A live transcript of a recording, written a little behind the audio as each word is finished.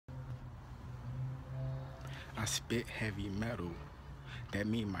I spit heavy metal. That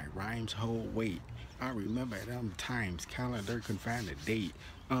mean my rhymes hold weight. I remember them times, calendar confined to date.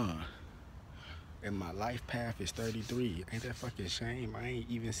 And my life path is 33. Ain't that fucking shame? I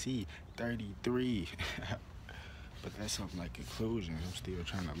ain't even see 33. But that's something like conclusions. I'm still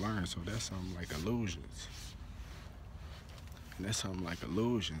trying to learn, so that's something like illusions. And that's something like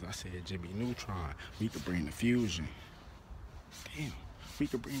illusions. I said Jimmy Neutron. We could bring the fusion. Damn, we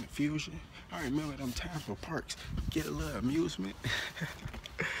could bring the fusion. I remember them times for parks. Get a little amusement.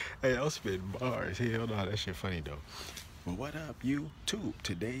 Hey, I'll spit bars. Hell no, that shit funny though. But what up, YouTube?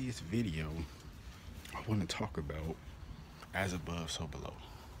 Today's video, I want to talk about as above, so below.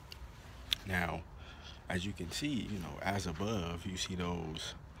 Now, as you can see, as above, you see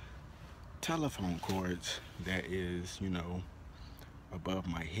those telephone cords that is, above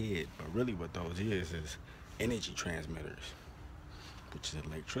my head. But really what those is energy transmitters, which is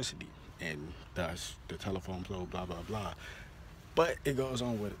electricity, and thus the telephone pole, blah, blah, blah. But it goes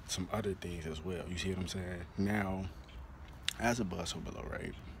on with some other things as well. You see what I'm saying? Now, as above, so below,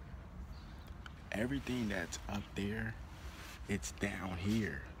 right? Everything that's up there, it's down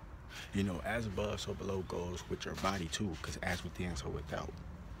here. As above, so below goes with your body too, because as within, so without.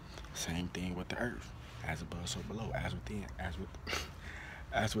 Same thing with the earth. As above, so below. As within, as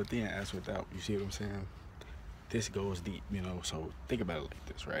within, as without. You see what I'm saying? This goes deep, so think about it like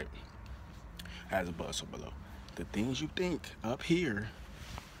this, right? As above, so below. The things you think up here,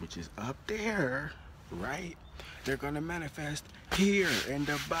 which is up there, right? They're gonna manifest here in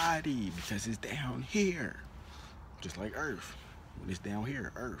the body because it's down here. Just like earth. When it's down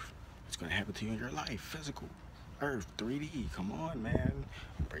here, earth, it's gonna happen to you in your life, physical. Earth, 3D, come on, man.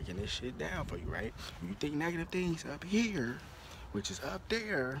 I'm breaking this shit down for you, right? When you think negative things up here, which is up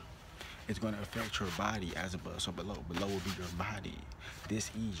there, it's going to affect your body as above, so below. Below will be your body.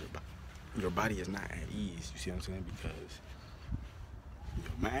 Dis-ease your body. Your body is not at ease, you see what I'm saying? Because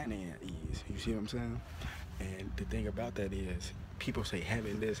your mind ain't at ease, you see what I'm saying? And the thing about that is, people say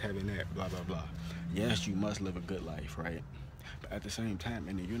having this, having that, blah, blah, blah. Yes, you must live a good life, right? But at the same time,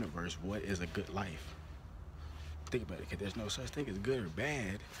 in the universe, what is a good life? Think about it, because there's no such thing as good or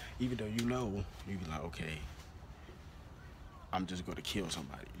bad, even though you be like, okay, I'm just going to kill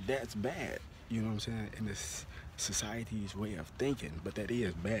somebody. That's bad, you know what I'm saying? In this society's way of thinking, but that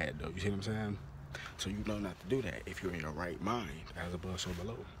is bad, though, you see what I'm saying? So you know not to do that if you're in your right mind, as above, so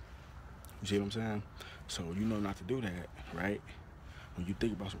below. You see what I'm saying? So you know not to do that, right? When you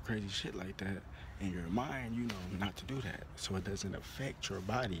think about some crazy shit like that, in your mind, you know not to do that. So it doesn't affect your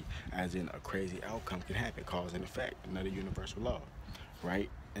body, as in a crazy outcome can happen, cause and effect, another universal law, right?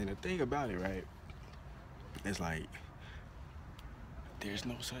 And the thing about it, right, is like, there's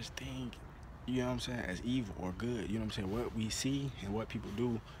no such thing, you know what I'm saying, as evil or good. You know what I'm saying? What we see and what people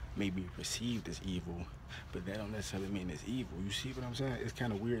do may be perceived as evil, but that don't necessarily mean it's evil. You see what I'm saying? It's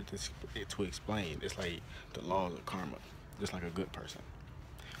kind of weird to explain. It's like the laws of karma, just like a good person.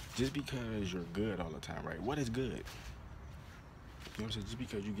 Just because you're good all the time, right? What is good? You know what I'm saying? Just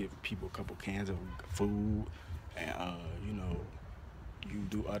because you give people a couple cans of food and, you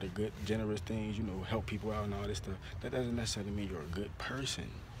do other good, generous things, help people out and all this stuff, that doesn't necessarily mean you're a good person.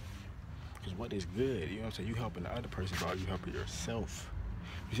 Because what is good? You know what I'm saying? You helping the other person, but you helping yourself.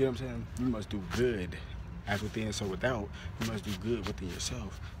 You see what I'm saying? You must do good as within, so without. You must do good within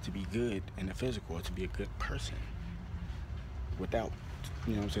yourself to be good in the physical, or to be a good person. Without,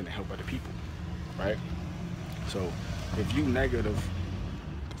 you know what I'm saying, to help other people, right? So if you negative,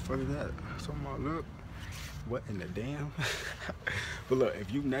 what the fuck is that? Something about look. What in the damn? But look,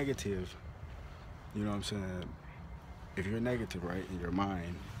 if you negative, you know what I'm saying? If you're negative, right, in your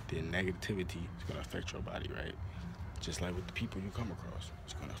mind, then negativity is gonna affect your body, right? Just like with the people you come across,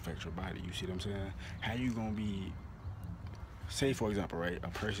 it's gonna affect your body. You see what I'm saying? How you gonna be, say for example, right, a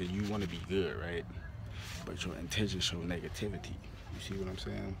person you wanna be good, right? But your intentions show negativity. You see what I'm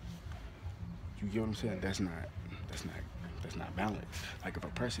saying? You get what I'm saying? That's not balanced. Like if a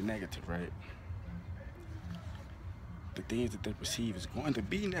person negative, right? The things that they perceive is going to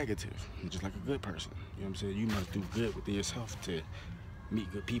be negative, just like a good person. You know what I'm saying? You must do good within yourself to meet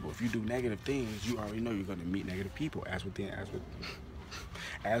good people. If you do negative things, you already know you're going to meet negative people. As within,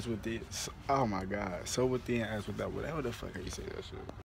 as within. Oh my God. So within, as without. Whatever the fuck how you say that shit.